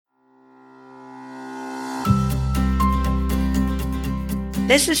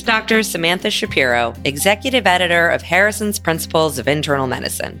This is Dr. Samantha Shapiro, Executive Editor of Harrison's Principles of Internal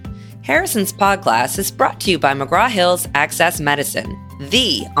Medicine. Harrison's PodClass is brought to you by McGraw-Hill's Access Medicine,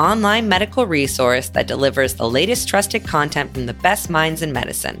 the online medical resource that delivers the latest trusted content from the best minds in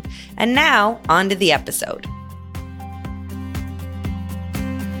medicine. And now, on to the episode.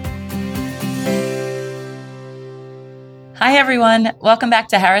 Hi, everyone. Welcome back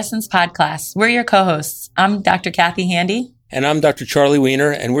to Harrison's PodClass. We're your co-hosts. I'm Dr. Kathy Handy. And I'm Dr. Charlie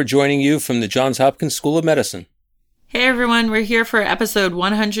Weiner, and we're joining you from the Johns Hopkins School of Medicine. Hey, everyone. We're here for episode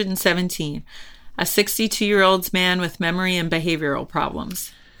 117, a 62-year-old man with memory and behavioral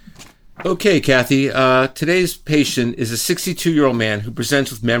problems. Okay, Kathy. Today's patient is a 62-year-old man who presents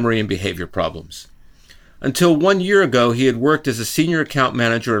with memory and behavior problems. Until 1 year ago, he had worked as a senior account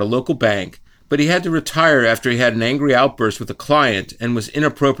manager at a local bank, but he had to retire after he had an angry outburst with a client and was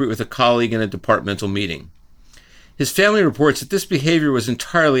inappropriate with a colleague in a departmental meeting. His family reports that this behavior was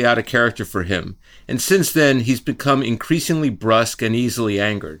entirely out of character for him, and since then he's become increasingly brusque and easily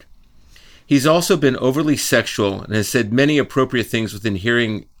angered. He's also been overly sexual and has said many appropriate things within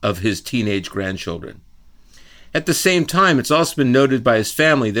hearing of his teenage grandchildren. At the same time, it's also been noted by his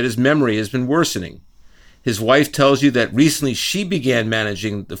family that his memory has been worsening. His wife tells you that recently she began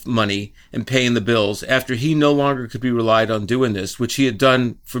managing the money and paying the bills after he no longer could be relied on doing this, which he had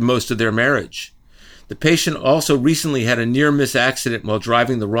done for most of their marriage. The patient also recently had a near-miss accident while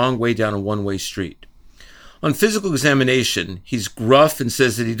driving the wrong way down a one-way street. On physical examination, he's gruff and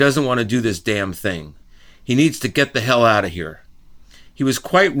says that he doesn't want to do this damn thing. He needs to get the hell out of here. He was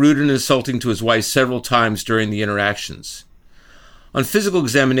quite rude and insulting to his wife several times during the interactions. On physical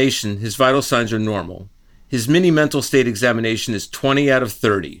examination, his vital signs are normal. His mini-mental state examination is 20 out of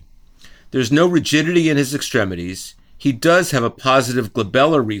 30. There's no rigidity in his extremities. He does have a positive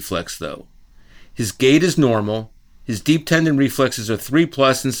glabellar reflex, though. His gait is normal. His deep tendon reflexes are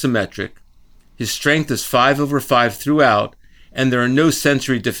 3+ and symmetric. His strength is 5/5 throughout, and there are no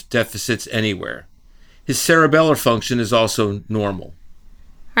sensory deficits anywhere. His cerebellar function is also normal.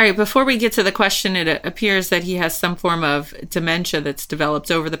 All right, before we get to the question, it appears that he has some form of dementia that's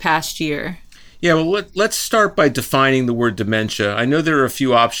developed over the past year. Yeah, well, let's start by defining the word dementia. I know there are a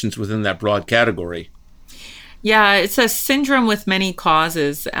few options within that broad category. Yeah, it's a syndrome with many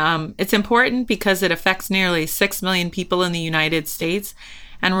causes. It's important because it affects nearly 6 million people in the United States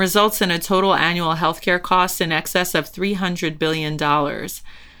and results in a total annual healthcare cost in excess of $300 billion.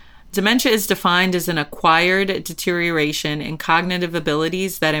 Dementia is defined as an acquired deterioration in cognitive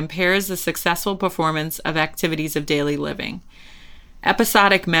abilities that impairs the successful performance of activities of daily living.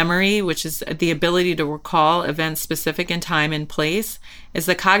 Episodic memory, which is the ability to recall events specific in time and place, is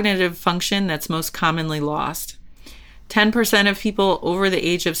the cognitive function that's most commonly lost. 10% of people over the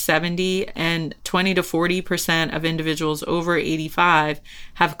age of 70 and 20 to 40% of individuals over 85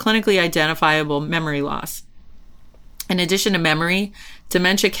 have clinically identifiable memory loss. In addition to memory,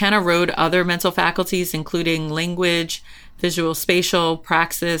 dementia can erode other mental faculties, including language, visual spatial,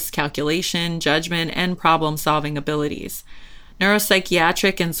 praxis, calculation, judgment, and problem-solving abilities.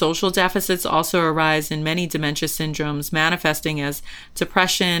 Neuropsychiatric and social deficits also arise in many dementia syndromes, manifesting as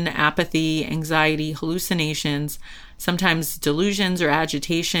depression, apathy, anxiety, hallucinations, sometimes delusions or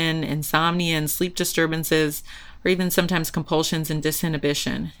agitation, insomnia and sleep disturbances, or even sometimes compulsions and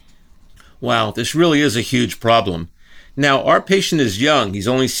disinhibition. Wow, this really is a huge problem. Now, our patient is young. He's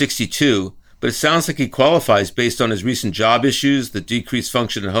only 62. But it sounds like he qualifies based on his recent job issues, the decreased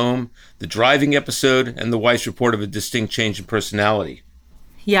function at home, the driving episode, and the wife's report of a distinct change in personality.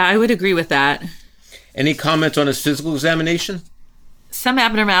 Yeah, I would agree with that. Any comment on his physical examination? Some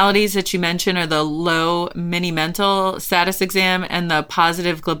abnormalities that you mentioned are the low mini-mental status exam and the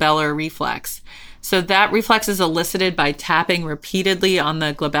positive glabellar reflex. So that reflex is elicited by tapping repeatedly on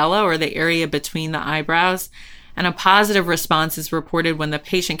the glabella, or the area between the eyebrows. And a positive response is reported when the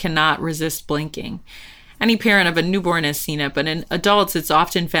patient cannot resist blinking. Any parent of a newborn has seen it, but in adults, it's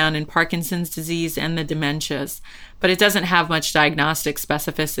often found in Parkinson's disease and the dementias, but it doesn't have much diagnostic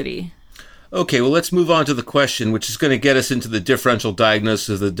specificity. Okay, well, let's move on to the question, which is going to get us into the differential diagnosis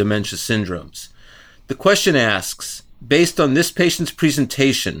of the dementia syndromes. The question asks, based on this patient's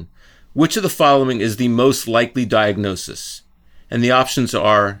presentation, which of the following is the most likely diagnosis? And the options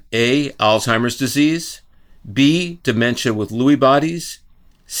are A, Alzheimer's disease, B, dementia with Lewy bodies,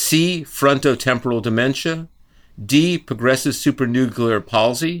 C, frontotemporal dementia, D, progressive supranuclear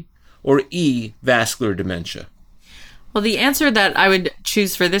palsy, or E, vascular dementia. Well, the answer that I would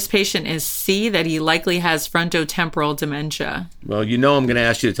choose for this patient is C, that he likely has frontotemporal dementia. Well, you know I'm going to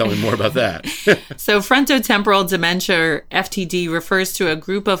ask you to tell me more about that. So frontotemporal dementia, or FTD, refers to a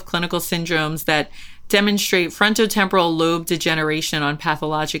group of clinical syndromes that demonstrate frontotemporal lobe degeneration on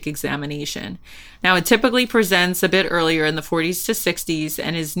pathologic examination. Now, it typically presents a bit earlier in the 40s to 60s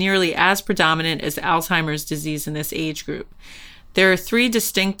and is nearly as predominant as Alzheimer's disease in this age group. There are three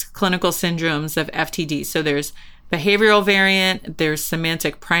distinct clinical syndromes of FTD. So there's behavioral variant, there's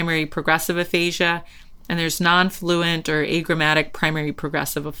semantic primary progressive aphasia, and there's non-fluent or agrammatic primary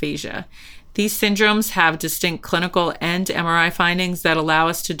progressive aphasia. These syndromes have distinct clinical and MRI findings that allow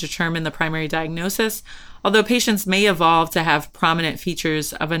us to determine the primary diagnosis, although patients may evolve to have prominent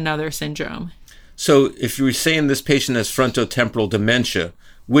features of another syndrome. So if you were saying this patient has frontotemporal dementia,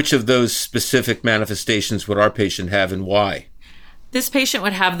 which of those specific manifestations would our patient have and why? This patient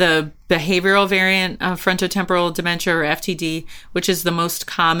would have the behavioral variant of frontotemporal dementia, or FTD, which is the most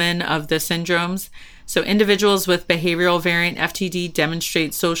common of the syndromes. So individuals with behavioral variant FTD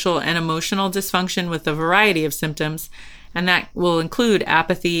demonstrate social and emotional dysfunction with a variety of symptoms, and that will include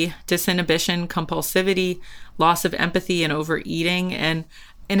apathy, disinhibition, compulsivity, loss of empathy, and overeating. And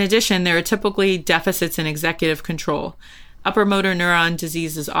in addition, there are typically deficits in executive control. Upper motor neuron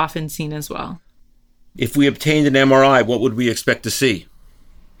disease is often seen as well. If we obtained an MRI, what would we expect to see?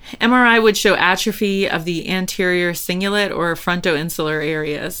 MRI would show atrophy of the anterior cingulate or frontoinsular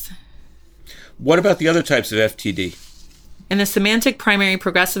areas. What about the other types of FTD? In the semantic primary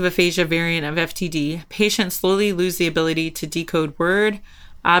progressive aphasia variant of FTD, patients slowly lose the ability to decode word,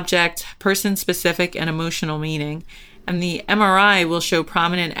 object, person-specific, and emotional meaning, and the MRI will show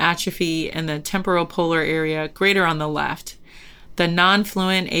prominent atrophy in the temporopolar area greater on the left. The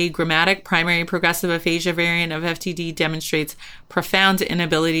non-fluent agrammatic primary progressive aphasia variant of FTD demonstrates profound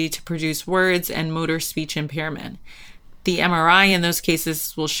inability to produce words and motor speech impairment. The MRI in those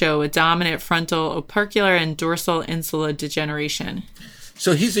cases will show a dominant frontal opercular and dorsal insula degeneration.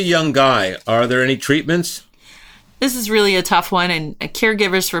 So he's a young guy. Are there any treatments? This is really a tough one, and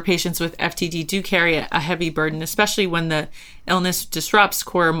caregivers for patients with FTD do carry a heavy burden, especially when the illness disrupts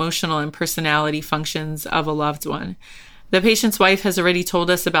core emotional and personality functions of a loved one. The patient's wife has already told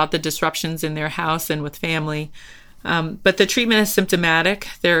us about the disruptions in their house and with family, but the treatment is symptomatic.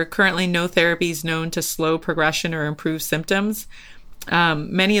 There are currently no therapies known to slow progression or improve symptoms.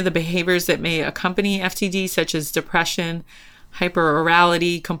 Many of the behaviors that may accompany FTD, such as depression,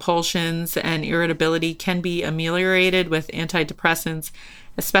 hyperorality, compulsions, and irritability, can be ameliorated with antidepressants,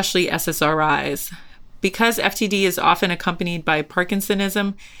 especially SSRIs. Because FTD is often accompanied by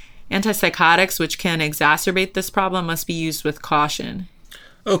Parkinsonism, antipsychotics, which can exacerbate this problem, must be used with caution.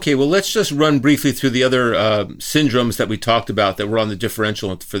 Okay, well, let's just run briefly through the other syndromes that we talked about that were on the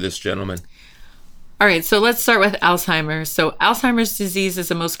differential for this gentleman. All right, so let's start with Alzheimer's. So Alzheimer's disease is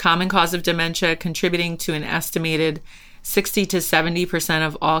the most common cause of dementia, contributing to an estimated 60 to 70%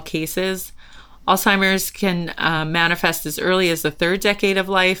 of all cases. Alzheimer's can manifest as early as the third decade of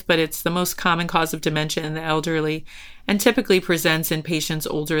life, but it's the most common cause of dementia in the elderly and typically presents in patients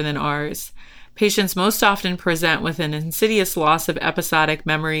older than ours. Patients most often present with an insidious loss of episodic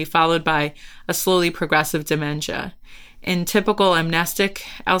memory followed by a slowly progressive dementia. In typical amnestic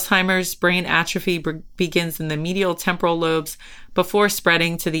Alzheimer's, brain atrophy begins in the medial temporal lobes before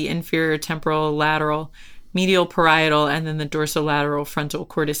spreading to the inferior temporal lateral, medial parietal, and then the dorsolateral frontal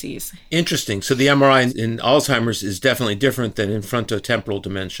cortices. Interesting. So the MRI in Alzheimer's is definitely different than in frontotemporal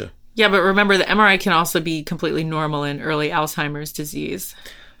dementia. Yeah, but remember, the MRI can also be completely normal in early Alzheimer's disease.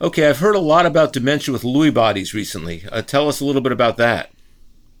 Okay, I've heard a lot about dementia with Lewy bodies recently. Tell us a little bit about that.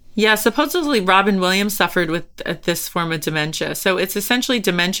 Yeah, supposedly Robin Williams suffered with this form of dementia. So it's essentially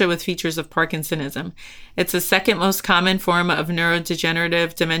dementia with features of Parkinsonism. It's the second most common form of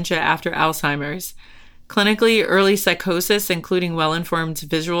neurodegenerative dementia after Alzheimer's. Clinically, early psychosis, including well-informed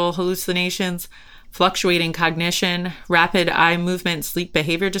visual hallucinations, fluctuating cognition, rapid eye movement, sleep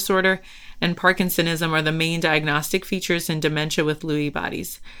behavior disorder, and Parkinsonism are the main diagnostic features in dementia with Lewy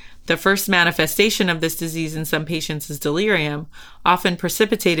bodies. The first manifestation of this disease in some patients is delirium, often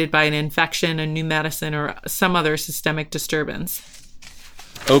precipitated by an infection, a new medicine, or some other systemic disturbance.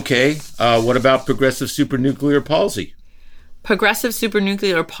 Okay, what about progressive supranuclear palsy? Progressive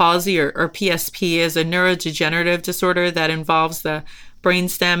supranuclear palsy, or PSP, is a neurodegenerative disorder that involves the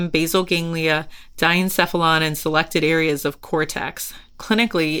brainstem, basal ganglia, diencephalon, and selected areas of cortex.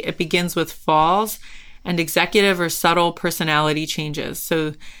 Clinically, it begins with falls and executive or subtle personality changes.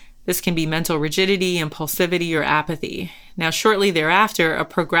 So this can be mental rigidity, impulsivity, or apathy. Now, shortly thereafter, a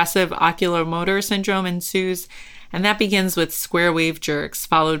progressive oculomotor syndrome ensues, and that begins with square wave jerks,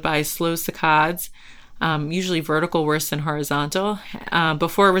 followed by slow saccades, usually vertical worse than horizontal,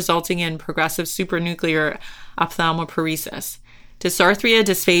 before resulting in progressive supranuclear ophthalmoparesis. Dysarthria,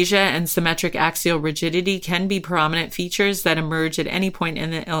 dysphagia, and symmetric axial rigidity can be prominent features that emerge at any point in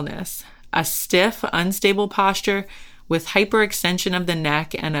the illness. a stiff, unstable posture with hyperextension of the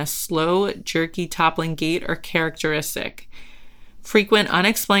neck and a slow, jerky toppling gait are characteristic. Frequent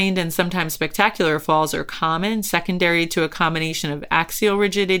unexplained and sometimes spectacular falls are common, secondary to a combination of axial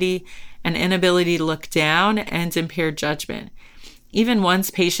rigidity, an inability to look down, and impaired judgment. Even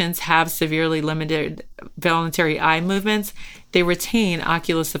once patients have severely limited voluntary eye movements, they retain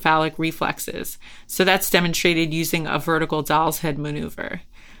oculocephalic reflexes. So that's demonstrated using a vertical doll's head maneuver.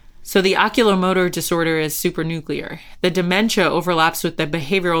 So the oculomotor disorder is supranuclear. The dementia overlaps with the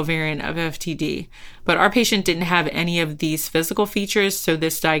behavioral variant of FTD, but our patient didn't have any of these physical features, so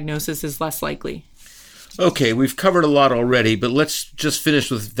this diagnosis is less likely. Okay, we've covered a lot already, but let's just finish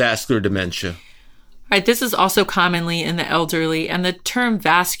with vascular dementia. Right, this is also commonly in the elderly, and the term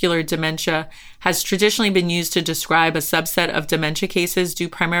vascular dementia has traditionally been used to describe a subset of dementia cases due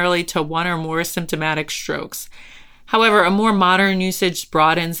primarily to one or more symptomatic strokes. However, a more modern usage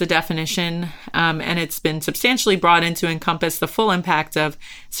broadens the definition, and it's been substantially broadened to encompass the full impact of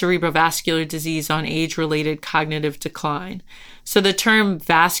cerebrovascular disease on age-related cognitive decline. So the term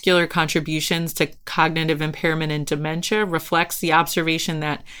vascular contributions to cognitive impairment and dementia reflects the observation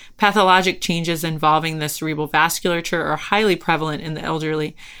that pathologic changes involving the cerebral vasculature are highly prevalent in the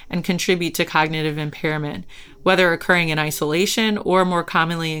elderly and contribute to cognitive impairment, whether occurring in isolation or more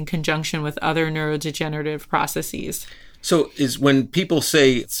commonly in conjunction with other neurodegenerative processes. So is when people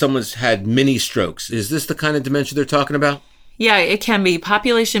say someone's had mini strokes, is this the kind of dementia they're talking about? Yeah, it can be.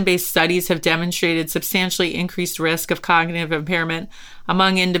 Population-based studies have demonstrated substantially increased risk of cognitive impairment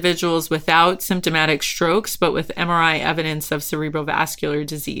among individuals without symptomatic strokes, but with MRI evidence of cerebrovascular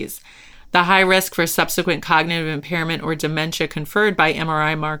disease. The high risk for subsequent cognitive impairment or dementia conferred by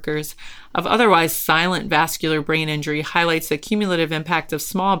MRI markers of otherwise silent vascular brain injury highlights the cumulative impact of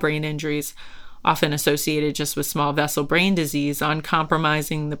small brain injuries, often associated just with small vessel brain disease, on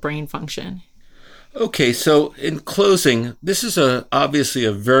compromising the brain function. Okay, so in closing, this is obviously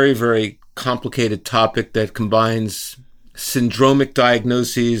a very, very complicated topic that combines syndromic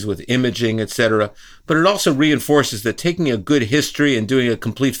diagnoses with imaging, etc. But it also reinforces that taking a good history and doing a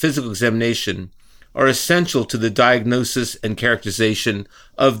complete physical examination are essential to the diagnosis and characterization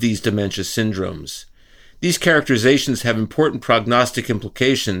of these dementia syndromes. These characterizations have important prognostic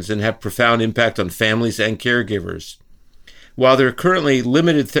implications and have profound impact on families and caregivers. While there are currently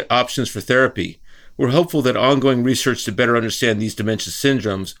limited options for therapy, we're hopeful that ongoing research to better understand these dementia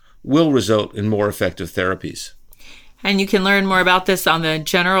syndromes will result in more effective therapies. And you can learn more about this on the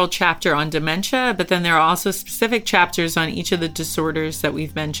general chapter on dementia, but then there are also specific chapters on each of the disorders that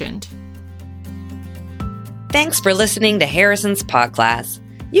we've mentioned. Thanks for listening to Harrison's PodClass.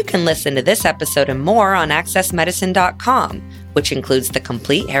 You can listen to this episode and more on accessmedicine.com, which includes the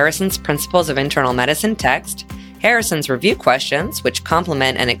complete Harrison's Principles of Internal Medicine text, Harrison's review questions, which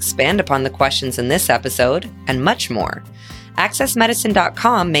complement and expand upon the questions in this episode, and much more.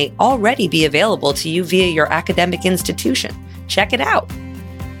 AccessMedicine.com may already be available to you via your academic institution. Check it out.